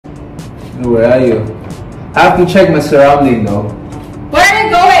Where are you? I have to check my surrounding though. Where are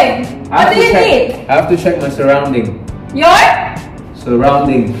you going? What do you need? I have to check my surrounding. Your?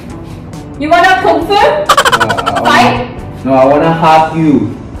 Surrounding. You wanna kung fu? Fight? No, I wanna hug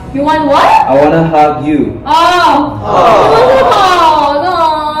you. You want what? I wanna hug you. Oh.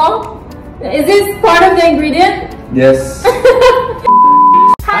 Oh, no. Is this part of the ingredient? Yes.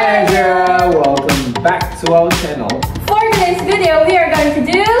 Hi Angela, welcome back to our channel. For today's video, we are going to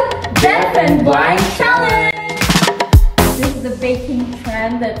do Deaf and Blind Challenge. This is the baking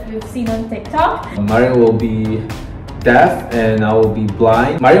trend that we've seen on TikTok. Marian will be deaf and I will be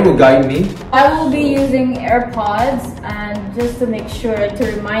blind. Marian will guide me. I will be using AirPods, and just to make sure to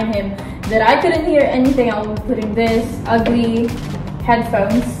remind him that I couldn't hear anything, I will be putting this ugly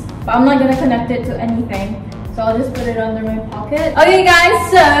headphones. But I'm not gonna connect it to anything. So I'll just put it under my pocket. Okay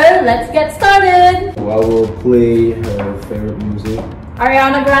guys, so let's get started. So I will play her favorite music.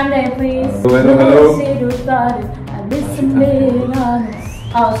 Ariana Grande, please. Hello.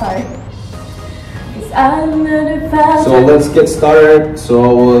 Oh, sorry. So let's get started. So I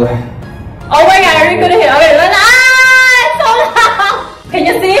will... Oh my god, I really couldn't hear. Okay, it's so loud. Can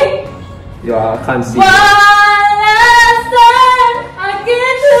you see? Yeah, I can't see. One last time, I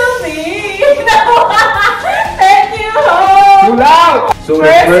give to me. Take you home. Too loud. So First,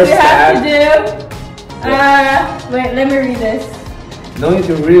 the first we have step. to do. Wait, let me read this. No need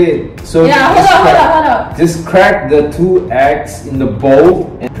to read it. So yeah, hold on. Just crack the 2 eggs in the bowl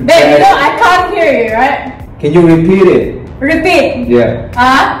and prepare. Babe, you know I can't hear you, right? Can you repeat it? Repeat. Yeah.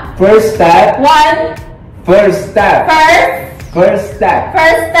 First step. First step. First step.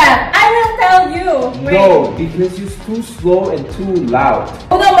 I will tell you. Wait. No, because you're too slow and too loud.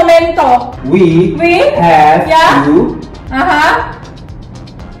 Hold on, momento. We have to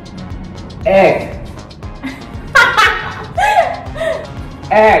egg.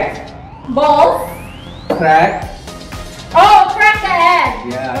 Egg. Balls. Crack. Oh, crack the egg.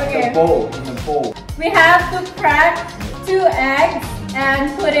 Yeah, okay. in the bowl. We have to crack 2 eggs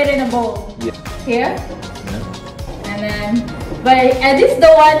and put it in a bowl. Yeah. Here. Yeah. And then, but Ed is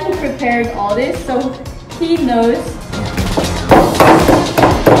the one who prepared all this, so he knows.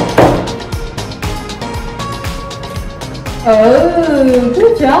 Oh,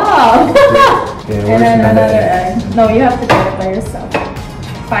 good job. Okay, and then another egg. No, you have to get it by yourself.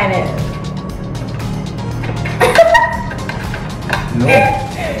 Find it. No,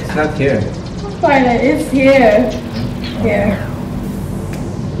 it's not here. Find it. It's here. Here.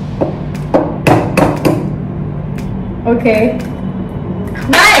 Okay.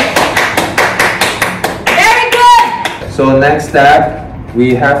 Nice. Very good. So next step,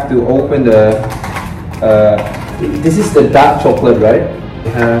 we have to open the. This is the dark chocolate, right?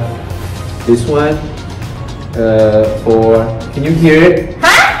 We have this one. For. Can you hear it?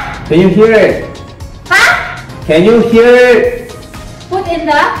 Huh? Can you hear it? Huh? Can you hear it? Put in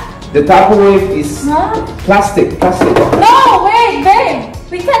The Tupperware is huh? plastic. No, wait, babe.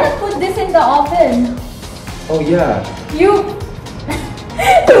 We cannot put this in the oven. Oh yeah. You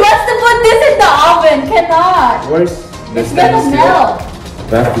wants to put this in the oven. Cannot. Where's the It's gonna melt.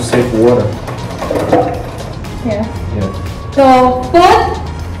 We have to save water. Yeah. Yeah. So put.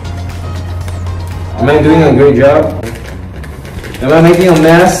 Am I doing a great job? Am I making a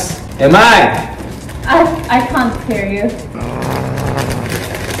mess? Am I? I can't hear you.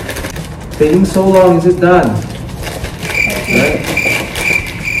 Taking so long, is it done? Okay. Right.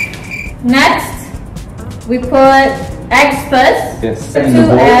 Next, we put eggs first. Yes. 2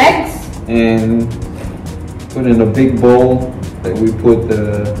 eggs. And put in a big bowl that we put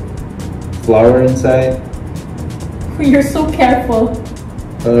the flour inside. You're so careful.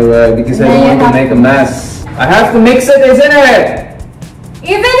 Alright, because I don't want to make a mess. I have to mix it, isn't it?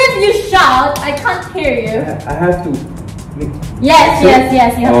 Even if you shout, I can't hear you. I have to mix. Yes, you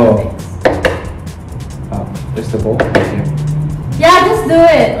have to mix. Oh, just the bowl? Okay. Yeah, just do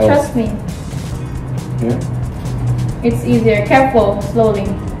it. Trust me. Yeah. It's easier. Careful, slowly.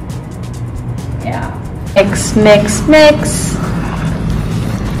 Yeah. Mix.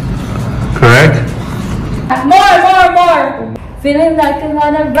 Correct? More. Feeling like I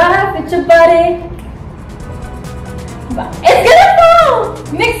wanna ride with your body. It's gonna fall!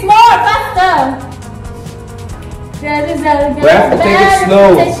 Mix more, faster! We have to take it slow.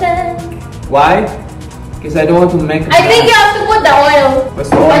 Why? Because I don't want to make a I think you have to put the oil. What's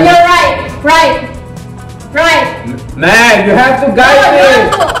the oil? On your right. Man, you have to guide me!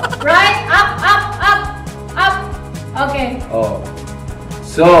 Right, up. Okay. Oh.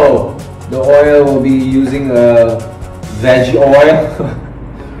 So, the oil will be using a veggie oil.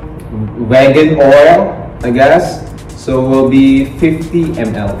 Vegan oil, I guess. So will be 50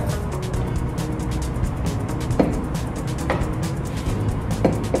 ml.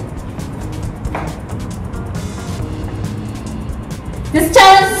 This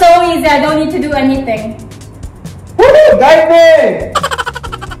challenge is so easy, I don't need to do anything. Woo! Guide me!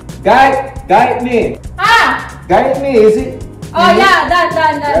 Guide me! Ah! Guide me, is it? Oh yeah, done.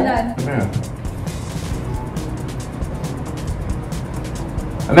 Come here.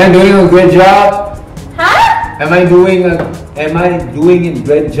 Am I doing a great job? Huh? Am I doing a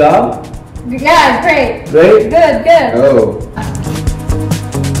great job? Yeah, great. Great? Good. Oh.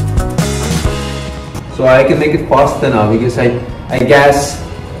 So I can make it faster now because I guess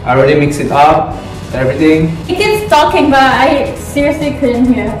I already mixed it up, everything. He keeps talking, but I seriously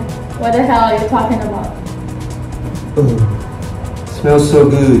couldn't hear what the hell you're talking about. Oh, smells so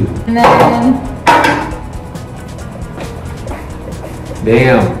good. And then...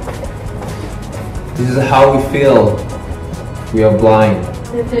 Damn. This is how we feel. We are blind.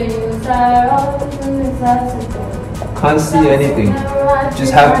 Can't see anything.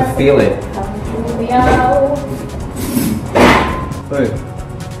 Just have to feel it. Wait.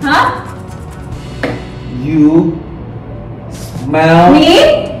 Huh? You smell. Me?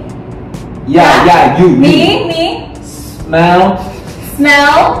 Yeah, you. Me? Smell?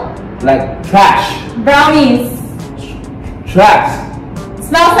 Like trash. Brownies. Trash.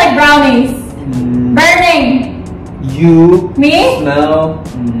 Smells like brownies. Burning. You. Me? Smell.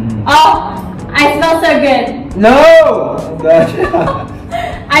 Oh, I smell so good. No!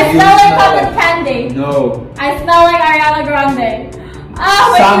 I smell like cotton candy. No. I smell like Ariana Grande.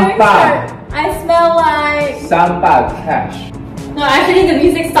 Oh, my ears hurt. I smell like... Samba cash. No, actually the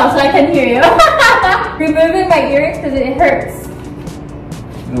music stopped so I can hear you. Removing my ears because it hurts.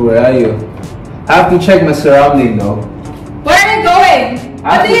 Where are you? I have to check my surrounding though. Where are you going?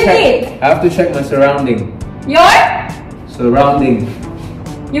 What do you need? I have to check my surrounding. Your? Surrounding.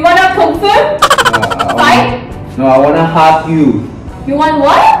 You wanna kung fu? Fight? No, I wanna hug you. You want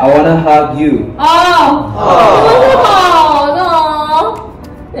what? I wanna hug you. Oh. No.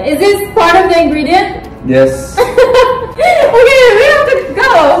 Is this part of the ingredient? Yes. Okay, we have to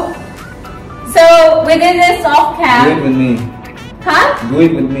go. So we did this off cam. Do it with me. Huh? Do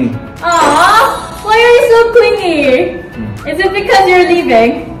it with me. Aww, why are you so clingy? Is it because you're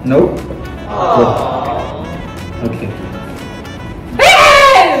leaving? Nope. Okay.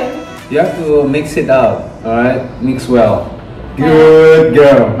 You have to mix it up, alright? Mix well. Good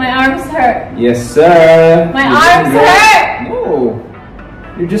girl. My arms hurt. Yes, sir. My arms hurt. No.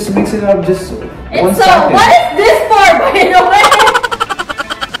 You just mix it up just It's so, what is this for, by the way?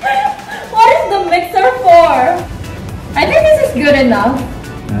 What is the mixer for? I think this is good enough.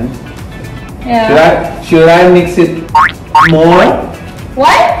 Yeah. Should I mix it more?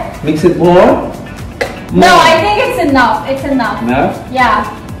 What? Mix it more? No, I think it's enough. It's enough. Enough? Yeah.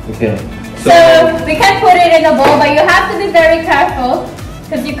 Okay. So we can put it in a bowl, but you have to be very careful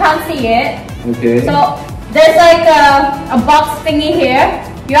because you can't see it. Okay. So there's like a box thingy here.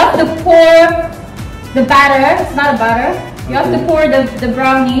 You have to pour the batter. It's not a batter. You have to pour the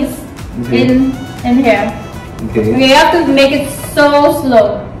brownies in here. Okay. You have to make it so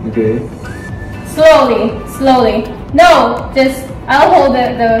slow. Okay. Slowly. No, just I'll hold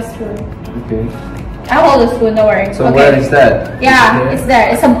the spoon. Okay. I'll hold the spoon, don't worry. So where is that? Yeah, it's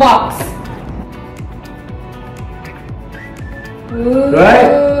there. It's a box. Ooh. Right?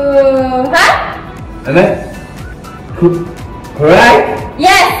 Huh? And then, right?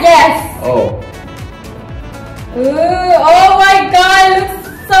 Yes. Oh. Ooh, oh my god, it looks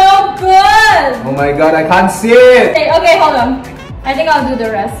so good. Oh my god, I can't see it. Okay, hold on. I think I'll do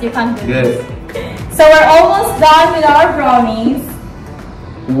the rest. You can't do Good. this. So we're almost done with our brownies.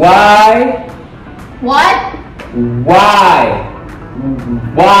 Why? What?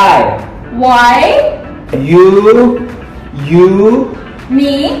 Why? You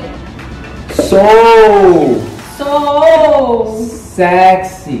Me? so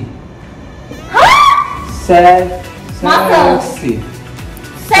sexy. Huh? Muscles.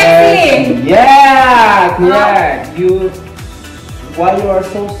 Sexy. Yeah, correct. Why you are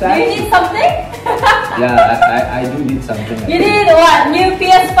so Do sexy? you need something? Yeah, I do need something. You need what? New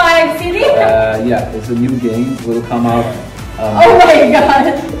PS5 CD? Yeah, it's a new game. It will come out. Oh my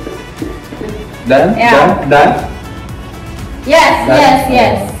god. Done? Yeah. Done? Yes.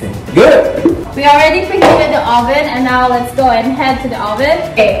 Okay. Good. We already preheated the oven and now let's go and head to the oven.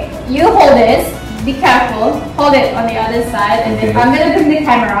 Okay, you hold this. Be careful. Hold it on the other side and then I'm gonna bring the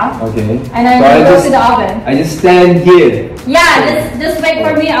camera. Okay. And then we'll go to the oven. I just stand here. Yeah, just wait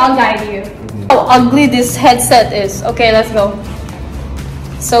for me. I'll guide you. How ugly this headset is. Okay, let's go.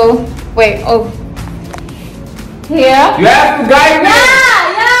 So, wait. Oh. Here. You have to guide me.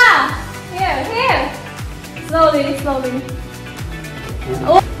 Yeah. Here. Slowly.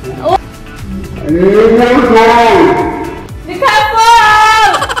 Oh. Be careful.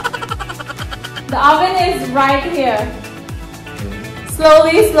 right here.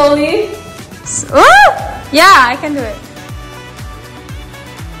 Slowly, slowly. Oh! Yeah, I can do it.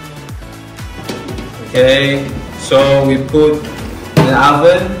 Okay, so we put in the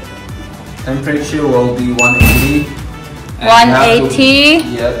oven. Temperature will be 180. 180.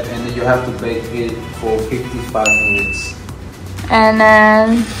 Yep, and then you have to bake it for 55 minutes. And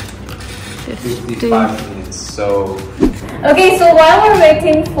then 55 minutes. So. Okay, so while we're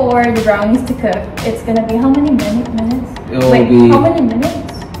waiting for the brownies to cook, it's gonna be how many minutes? It will Wait, be. how many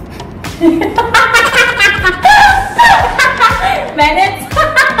minutes? Minutes?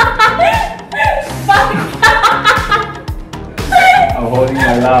 I'm holding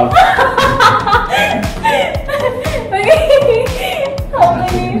my laugh. Okay.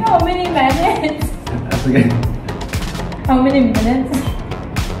 How many minutes? Okay. How many minutes?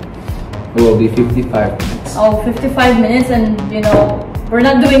 It will be 55 minutes. Oh, 55 minutes, and you know, we're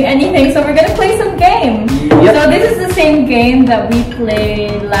not doing anything, so we're gonna play some game. Yep. So this is the same game that we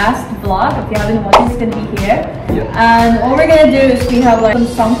played last vlog. If you haven't watched, it's gonna be here. Yep. And what we're gonna do is we have like some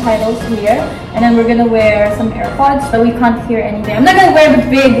song titles here, and then we're gonna wear some AirPods so we can't hear anything. I'm not gonna wear the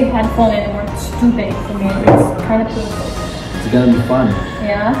big headphone anymore. It's too big for me. It's kind of painful. It's gonna be fun.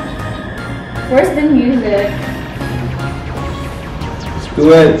 Yeah. Where's the music? Let's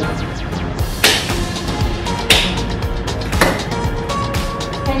do it.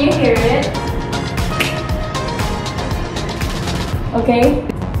 Can you hear it? Okay.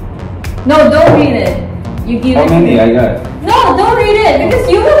 No, don't read it. You give How it. many I got? No, don't read it because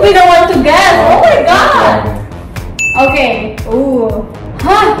you will be the one to guess. Oh my god. Okay. Ooh.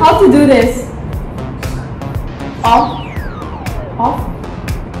 Huh? How to do this? Off. Off.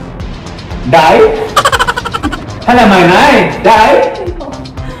 Die? Hello, my knife. Die?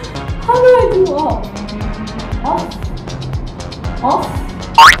 How do I do off? Off. Off.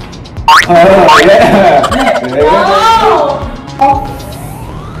 Oh, yeah. Oh! Off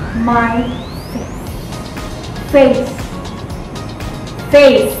my face.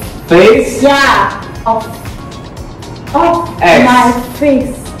 Face. Face? Yeah. Off. Off X. my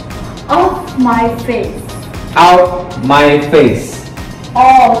face. Off my face. Out my face.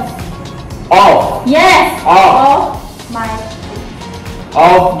 Off. Off. Yes. Off. My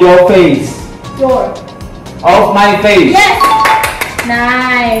Off your face. your. Off my face. Yes.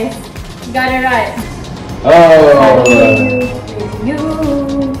 Nice. You got it right. Oh. You.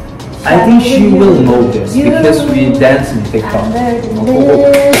 I think she will know this because we dance in TikTok. Under the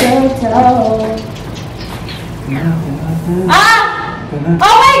mistletoe. Ah!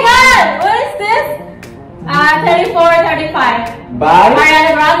 Oh my god! What is this? 34, 35. Bye.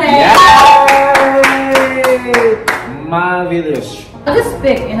 Marian Carmelo. Yay! Marvelous. I'll just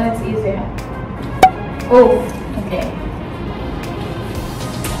pick, you know, it's easier. Oh, okay.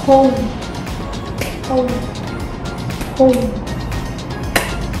 Home. Home. Home.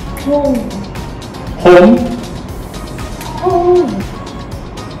 Home. Home. Home.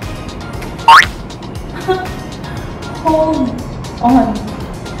 Home. On.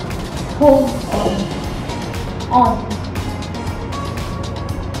 Home. On. On.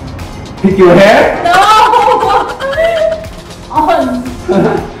 Pick your hair. No! On.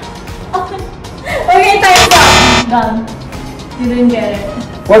 Okay, time's up. Done. You didn't get it.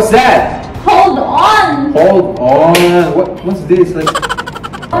 What's that? Hold on. Hold on. What's this? Like.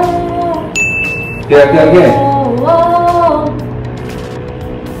 Oh. Okay. Oh.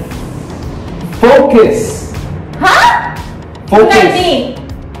 Focus. Huh? Focus. Look at me.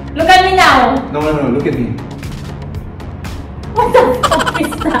 Look at me now. No. Look at me. What the fuck is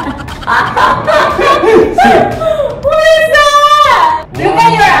that? What is that? Look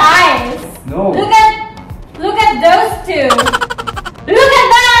at your eyes. No. Look at those two. Look at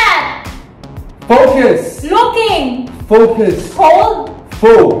that. Focus. Looking. Focus. Hold.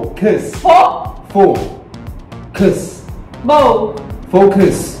 Focus. Focus. Bow.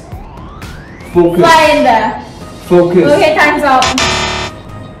 Focus. Focus. Fly in there. Focus. Okay, time's up.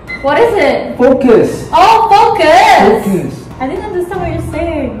 What is it? Focus. Oh, focus. Focus. I didn't understand what you're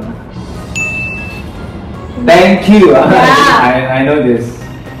saying. Thank you. Yeah. I know this.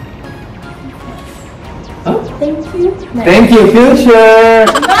 Huh? Thank you. Next. Thank you, future.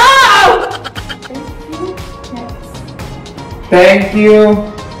 No! Thank you. Next. Thank you.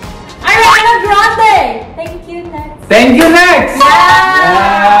 Ariana Grande. Thank you. Next. Thank you, next.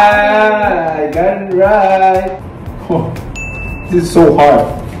 Yeah. I got it right. Oh, this is so hard.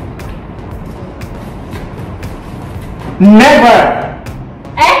 Never.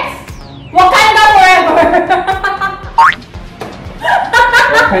 X. Wakanda forever.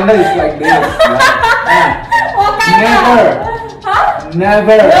 Wakanda is like this. Yeah. Wakanda. Never. Huh?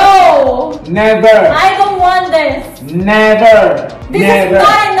 Never. No. Never. I don't want this. Never. This Never. is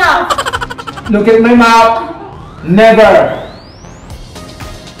not enough. Look at my mouth. Never.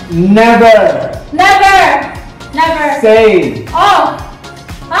 Never. Never. Never. Say. Oh.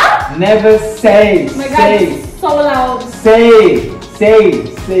 Huh? Never say. Oh my God, Say. this is so loud. Say. Say.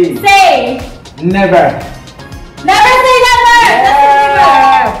 Say. Say. Never. Never say never.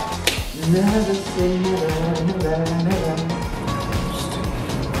 Yeah. Never say never. Never. Never.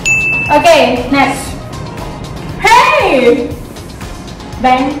 Okay, next. Hey!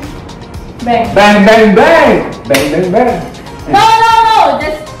 Bang. Bang. Bang bang bang. Bang bang bang. No,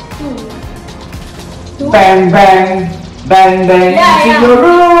 just two. Two? Bang bang. Bang bang. Yeah, to yeah. your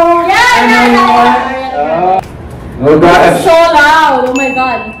room. Yeah. Oh gosh. It's so loud. Oh my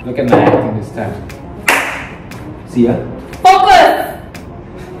God. Look at my acting this time. See ya. Focus.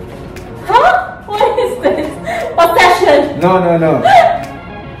 Huh? What is this? Possession. No.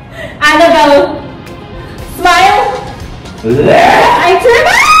 Annabelle. Smile. I trip.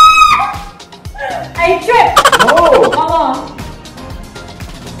 I trip. No. Come on.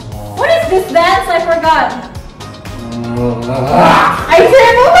 What is this dance? I forgot. I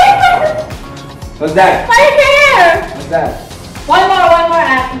trip. Oh my God. What's that? My hair. What's that? One more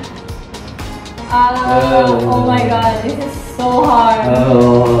act. Oh my God, this is so hard.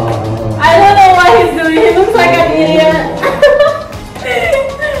 I don't know what he's doing. He looks like an idiot.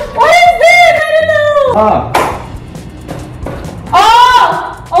 What is this? I don't know.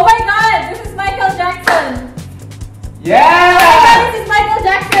 Oh my God, this is Michael Jackson. Yeah. Oh my God, this is Michael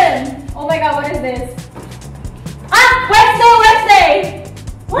Jackson. Oh my God, what is this? Wednesday.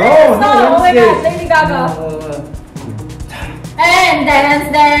 What is this song? Oh my God, Lady Gaga. And dance.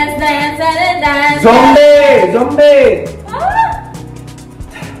 Zombie.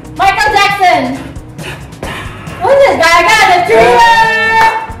 Michael Jackson. What is this? Gaga, the thriller.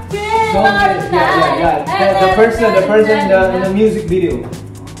 Yeah. The person in the music video.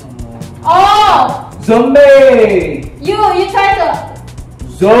 Oh. Zombie. You try to.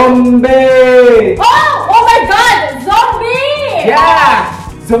 Zombie. Oh my God, zombie. Yeah.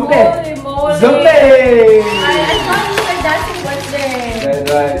 Zombie. Holy moly. Zombie. I thought you were dancing Wednesday. That's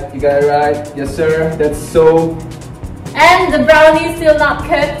right. You got it right. Yes, sir. That's so. And the brownie is still not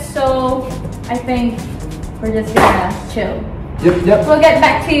cooked, so I think we're just gonna chill. Yep. We'll get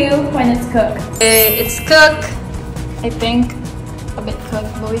back to you when it's cooked. It's cooked. I think a bit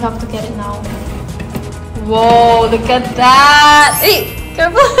cooked, but we have to get it now. Whoa, look at that. Hey,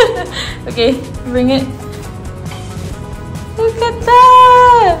 careful. Okay, bring it. Look at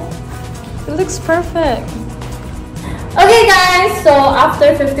that. It looks perfect. Okay guys, so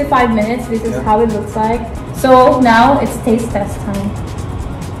after 55 minutes, this is how it looks like. So now it's taste test time.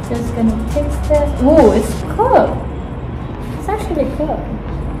 Just gonna taste it. Ooh, it's cooked. It's actually cooked.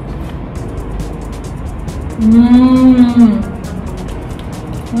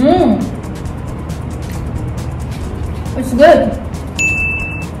 It's good.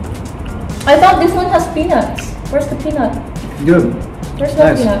 I thought this one has peanuts. Where's the peanut? Good. Where's the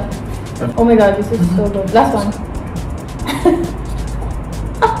peanut? Oh my God, this is so good. Last one.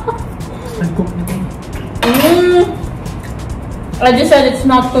 I just said it's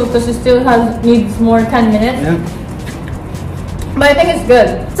not cooked because it still needs more 10 minutes. Yeah. But I think it's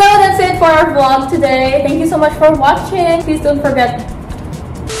good. So that's it for our vlog today. Thank you so much for watching. Please don't forget.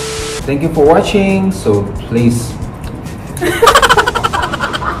 Thank you for watching. So please.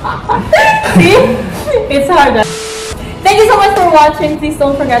 See? It's hard. Thank you so much for watching. Please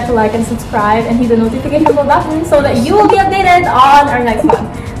don't forget to like and subscribe and hit the notification bell button so that you will be updated on our next one.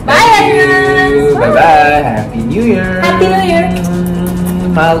 Bye everyone! Bye bye. Happy New Year. Happy New Year.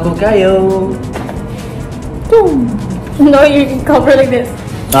 Mahal ko kayo. No, you can cover like this.